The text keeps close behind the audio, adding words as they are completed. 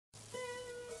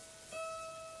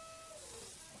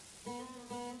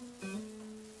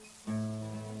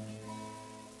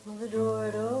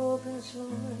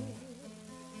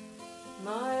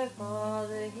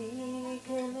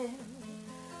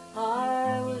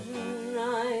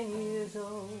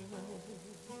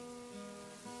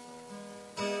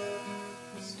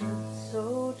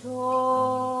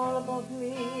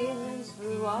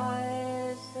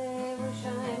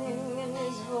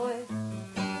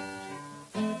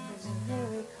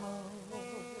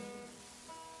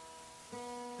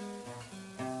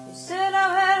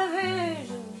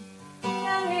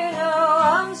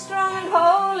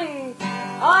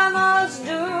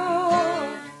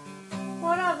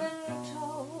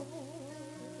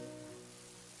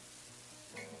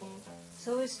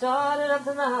So we started up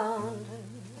the mountain.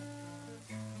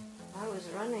 I was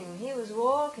running, he was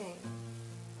walking,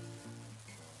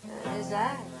 and his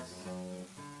axe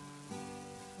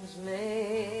was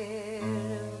made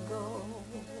of gold.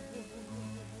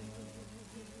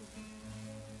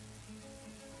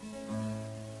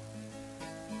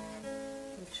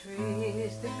 The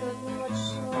trees that got much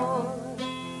smaller,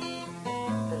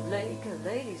 the lake, a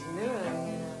lady's mirror,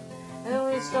 and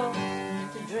we stopped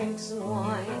to drink some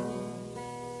wine.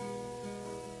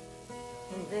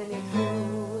 And then he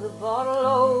threw the bottle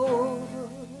over,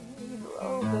 he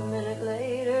broke a minute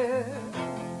later,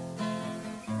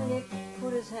 and he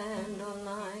put his hand on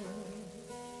mine.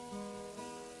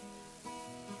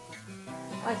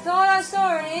 I thought I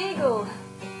saw an eagle,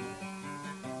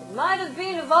 it might have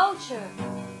been a vulture,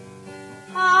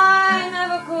 I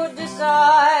never could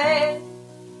decide.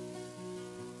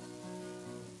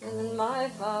 And then my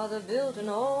father built an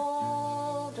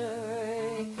altar.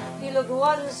 He looked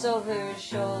once over his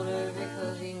shoulder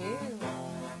because he knew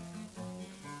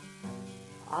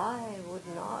I would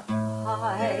not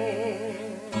hide.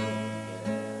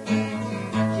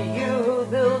 To you who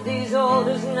build these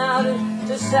altars now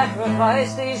to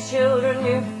sacrifice these children,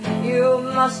 you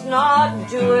must not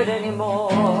do it anymore.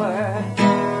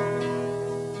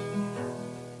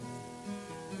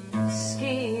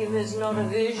 Scheme is not a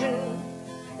vision,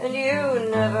 and you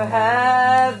never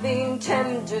have been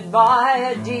tempted by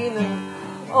a demon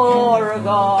or a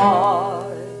god.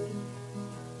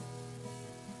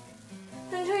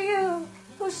 And to you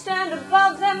who stand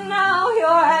above them now,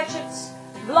 your hatchets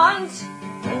blunt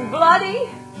and bloody,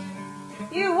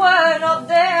 you were not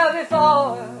there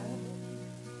before.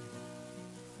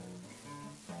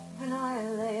 When I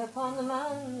lay upon the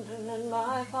mountain and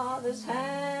my father's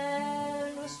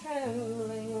hand was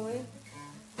trembling with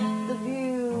the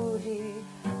beauty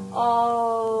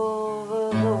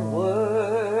of the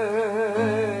word.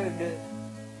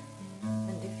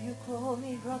 And if you call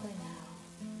me brother now,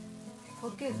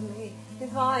 forgive me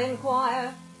if I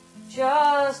inquire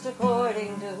just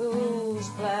according to whose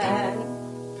plan.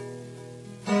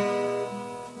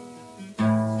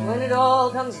 When it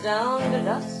all comes down to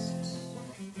dust,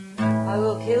 I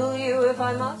will kill you if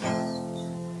I must,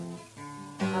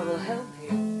 I will help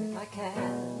you if I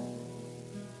can.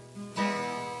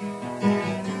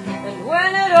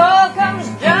 When it all comes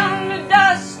down to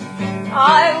dust,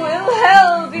 I will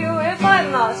help you if I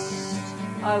must,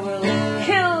 I will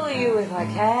kill you if I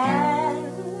can.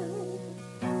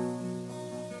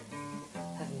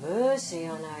 Have mercy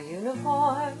on our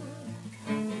uniform,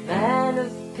 man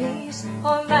of peace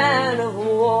or man of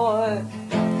war.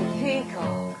 The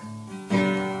peacock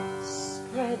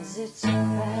spreads its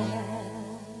fan.